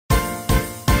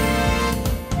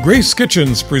Grace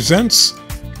Kitchens presents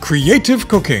Creative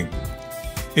Cooking.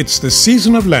 It's the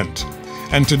season of Lent,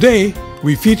 and today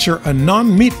we feature a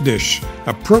non-meat dish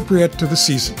appropriate to the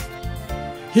season.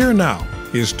 Here now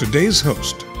is today's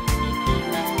host.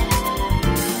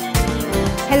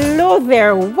 Hello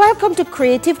there, welcome to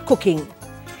Creative Cooking.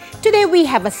 Today we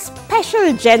have a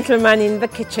special gentleman in the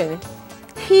kitchen.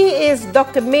 He is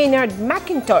Dr. Maynard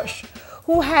McIntosh,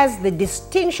 who has the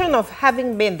distinction of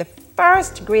having been the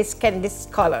first Grace Kennedy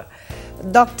Scholar.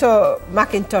 Dr.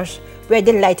 McIntosh, we're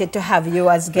delighted to have you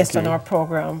as guest on our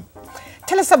program.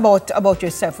 Tell us about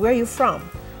yourself. Where are you from?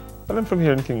 Well, I'm from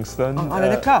here in Kingston. On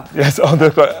the clock? Yes, on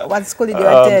the clock. What school did you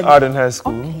attend? Arden High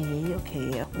School.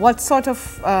 Okay. What sort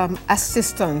of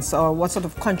assistance or what sort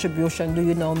of contribution do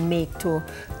you now make to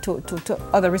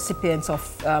other recipients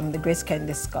of the Grace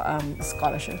Kennedy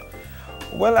Scholarship?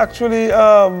 Well, actually,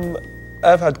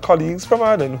 I've had colleagues from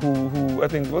Arden who I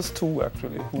think it was two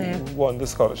actually, who won the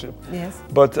scholarship. Yes.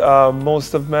 But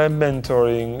most of my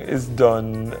mentoring is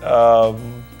done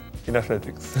in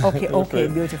athletics. Okay,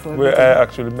 beautiful. Where I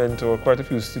actually mentor quite a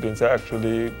few students. I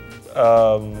actually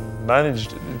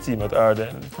managed the team at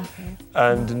Arden. Okay.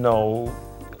 And now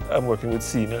I'm working with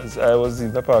seniors. I was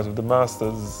even a part of the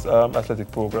master's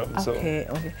athletic program. Okay.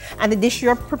 And the dish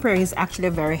you're preparing is actually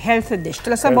a very healthy dish.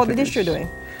 Tell us about the dish you're doing.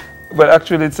 Well,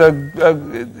 actually,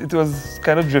 it was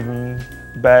kind of driven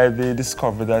by the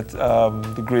discovery that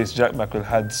the Grace Jack Mackerel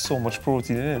had so much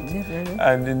protein in it. Yes.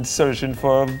 And in searching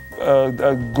for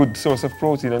a good source of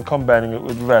protein and combining it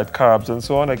with the right carbs and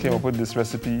so on, I came up with this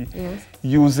recipe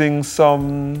using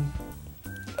some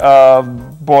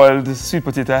boiled sweet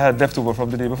potato I had left over from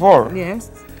the day before.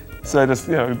 Yes. So I just,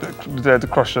 tried to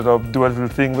crush it up, do a little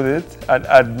thing with it, and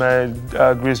add my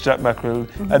Grace Jack Mackerel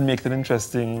and make it an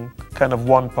interesting kind of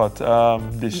one-pot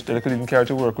dish that I could even carry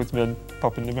to work with me and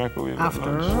pop in the microwave.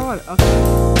 After all,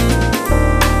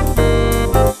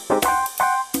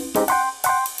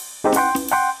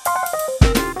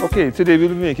 Okay, today we'll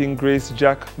be making Grace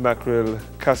Jack Mackerel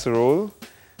Casserole,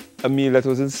 a meal that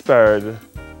was inspired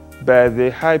by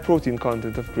the high protein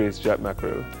content of Grace Jack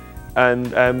Mackerel.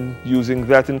 And I'm using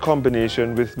that in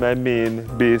combination with my main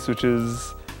base, which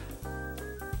is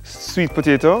sweet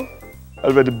potato,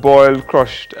 already boiled,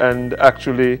 crushed, and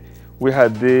actually we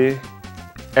had the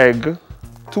egg,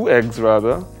 2 eggs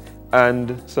rather,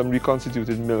 and some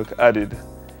reconstituted milk added.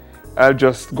 I'll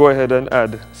just go ahead and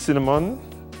add cinnamon,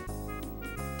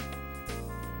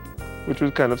 which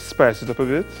will kind of spice it up a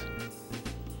bit.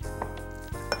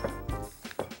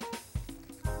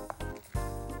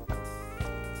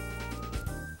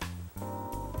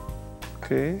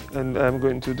 Okay, and I'm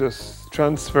going to just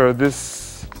transfer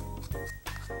this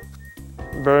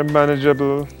very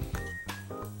manageable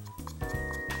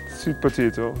sweet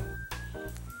potato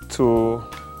to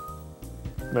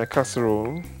my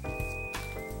casserole.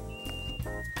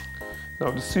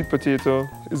 Now the sweet potato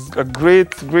is a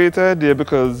great idea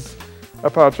because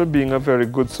apart from being a very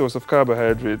good source of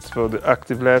carbohydrates for the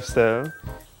active lifestyle,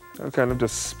 I'll kind of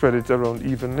just spread it around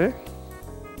evenly.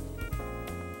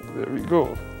 There we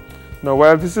go. Now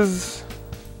while this is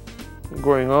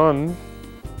going on,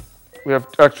 we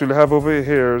actually have over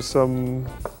here some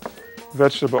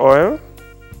vegetable oil,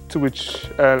 to which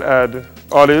I'll add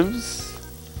olives,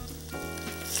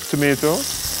 tomato,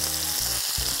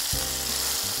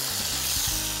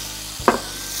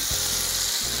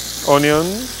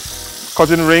 onion,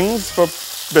 cut in rings for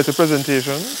better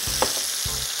presentation,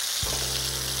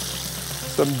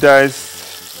 some diced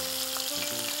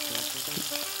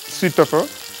sweet pepper,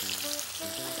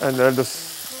 and I'll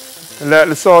just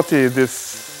lightly saute this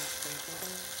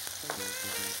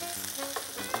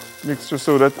mixture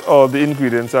so that all the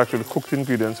ingredients are actually cooked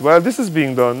ingredients. While this is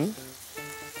being done,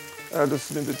 I'll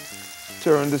just maybe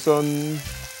turn this on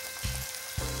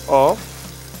off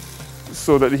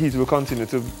so that the heat will continue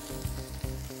to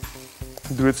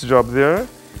do its job there.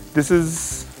 This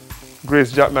is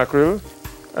Grace Jack Mackerel,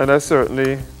 and I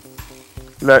certainly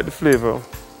like the flavor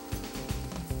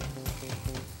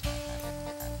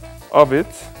of it,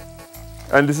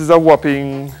 and this is a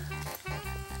whopping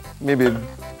maybe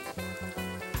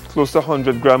close to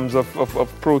 100 grams of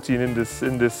protein in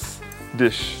this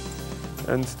dish.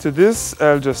 And to this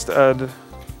I'll just add,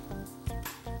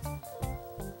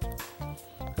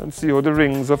 and see how the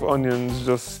rings of onions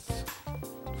just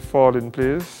fall in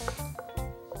place.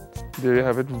 There you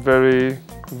have it, very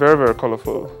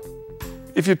colorful.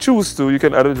 If you choose to, you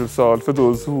can add a little salt for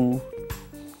those who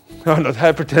are not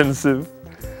hypertensive.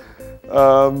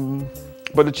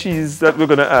 But the cheese that we're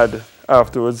going to add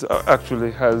afterwards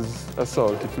actually has a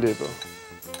salty flavor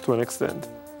to an extent.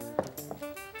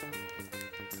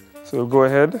 So we'll go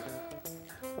ahead.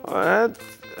 Alright,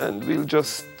 And we'll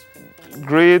just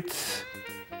grate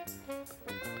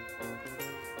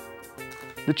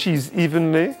the cheese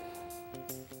evenly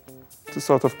to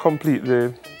sort of complete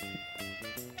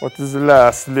what is the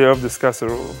last layer of this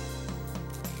casserole.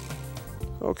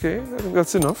 Okay, I think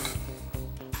that's enough.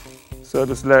 So I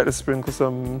just lightly sprinkle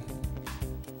some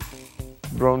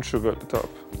brown sugar at the top.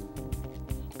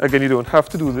 Again, you don't have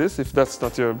to do this if that's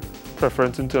not your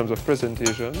preference in terms of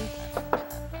presentation.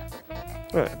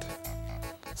 Right.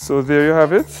 So there you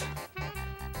have it.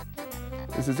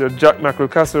 This is your Jack Mackerel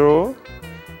Casserole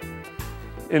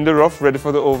in the rough, ready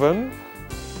for the oven.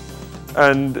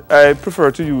 And I prefer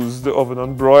to use the oven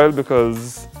on broil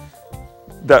because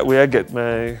that way I get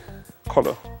my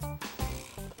color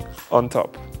on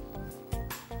top.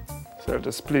 So I'll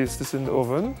just place this in the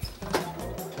oven.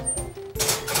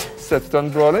 Set it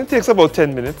on broil. It takes about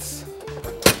 10 minutes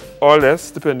or less,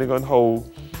 depending on how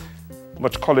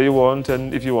much color you want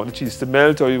and if you want the cheese to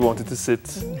melt or you want it to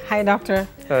sit. Hi, doctor.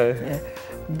 Hi. Yeah.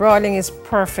 Broiling is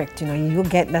perfect. You know, you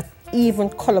get that even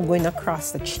color going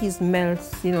across. The cheese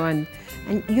melts, you know, and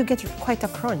you get quite a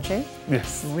crunch, eh?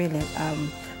 Yes. Really.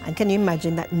 And can you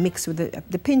imagine that mixed with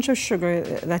the pinch of sugar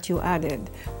that you added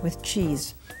with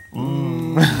cheese?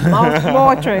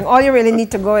 Mouth-watering. All you really need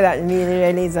to go with that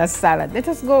really is a salad. Let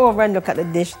us go over and look at the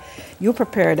dish you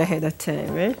prepared ahead of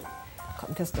time, eh?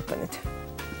 Come, just look at it.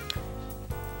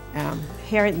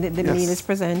 Here the meal is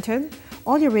presented.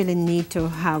 All you really need to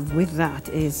have with that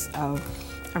is a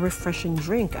refreshing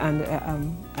drink and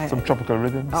some tropical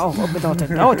rhythms. Oh, without a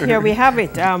doubt. Here we have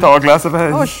it. Tall glass of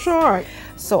ice. Oh, sure.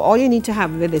 So all you need to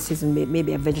have with this is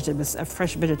maybe a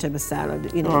fresh vegetable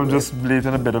salad. You know, or just blade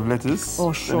and a bit of lettuce.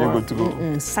 Oh, sure. And you're good to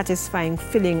go. Satisfying,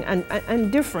 filling,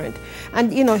 and different.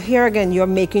 And you know, here again, you're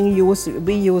making use.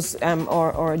 We use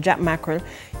or Jack mackerel.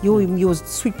 You use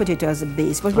sweet potato as a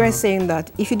base, but we're saying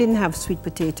that if you didn't have sweet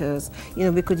potatoes, you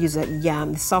know, we could use a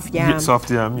yam, soft yam,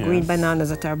 green bananas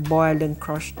that are boiled and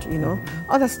crushed, you know.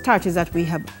 Other starches that we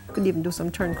have, could even do some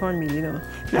turned cornmeal, you know,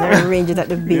 and arrange it at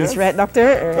the base, right,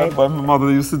 doctor? Right. My mother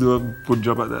used to do a good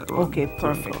job at that. Okay,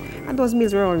 perfect. And those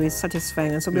meals were always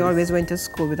satisfying, and so we always went to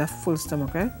school with a full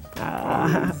stomach, right?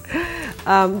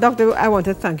 Doctor, I want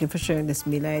to thank you for sharing this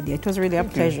meal idea. It was really a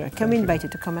pleasure. Can we invite you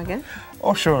to come again?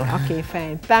 Oh, sure. Okay,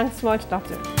 fine. Thanks much,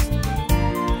 doctor.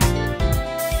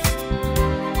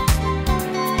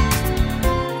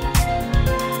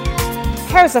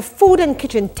 Here's a food and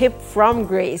kitchen tip from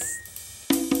Grace.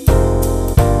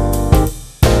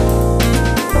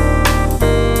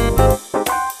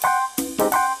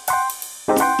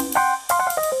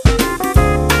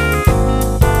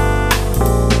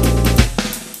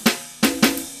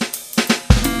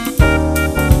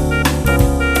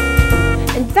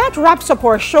 That wraps up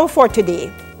our show for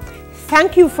today.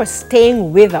 Thank you for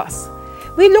staying with us.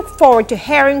 We look forward to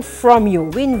hearing from you.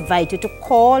 We invite you to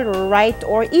call, write,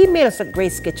 or email us at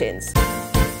Grace Kitchens.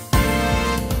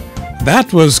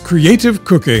 That was Creative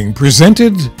Cooking,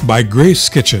 presented by Grace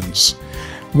Kitchens,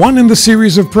 one in the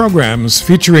series of programs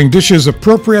featuring dishes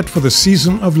appropriate for the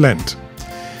season of Lent.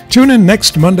 Tune in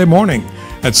next Monday morning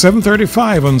at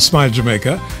 7:35 on Smile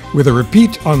Jamaica, with a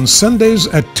repeat on Sundays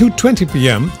at 2:20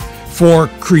 p.m. for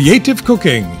Creative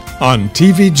Cooking on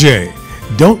TVJ.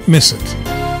 Don't miss it.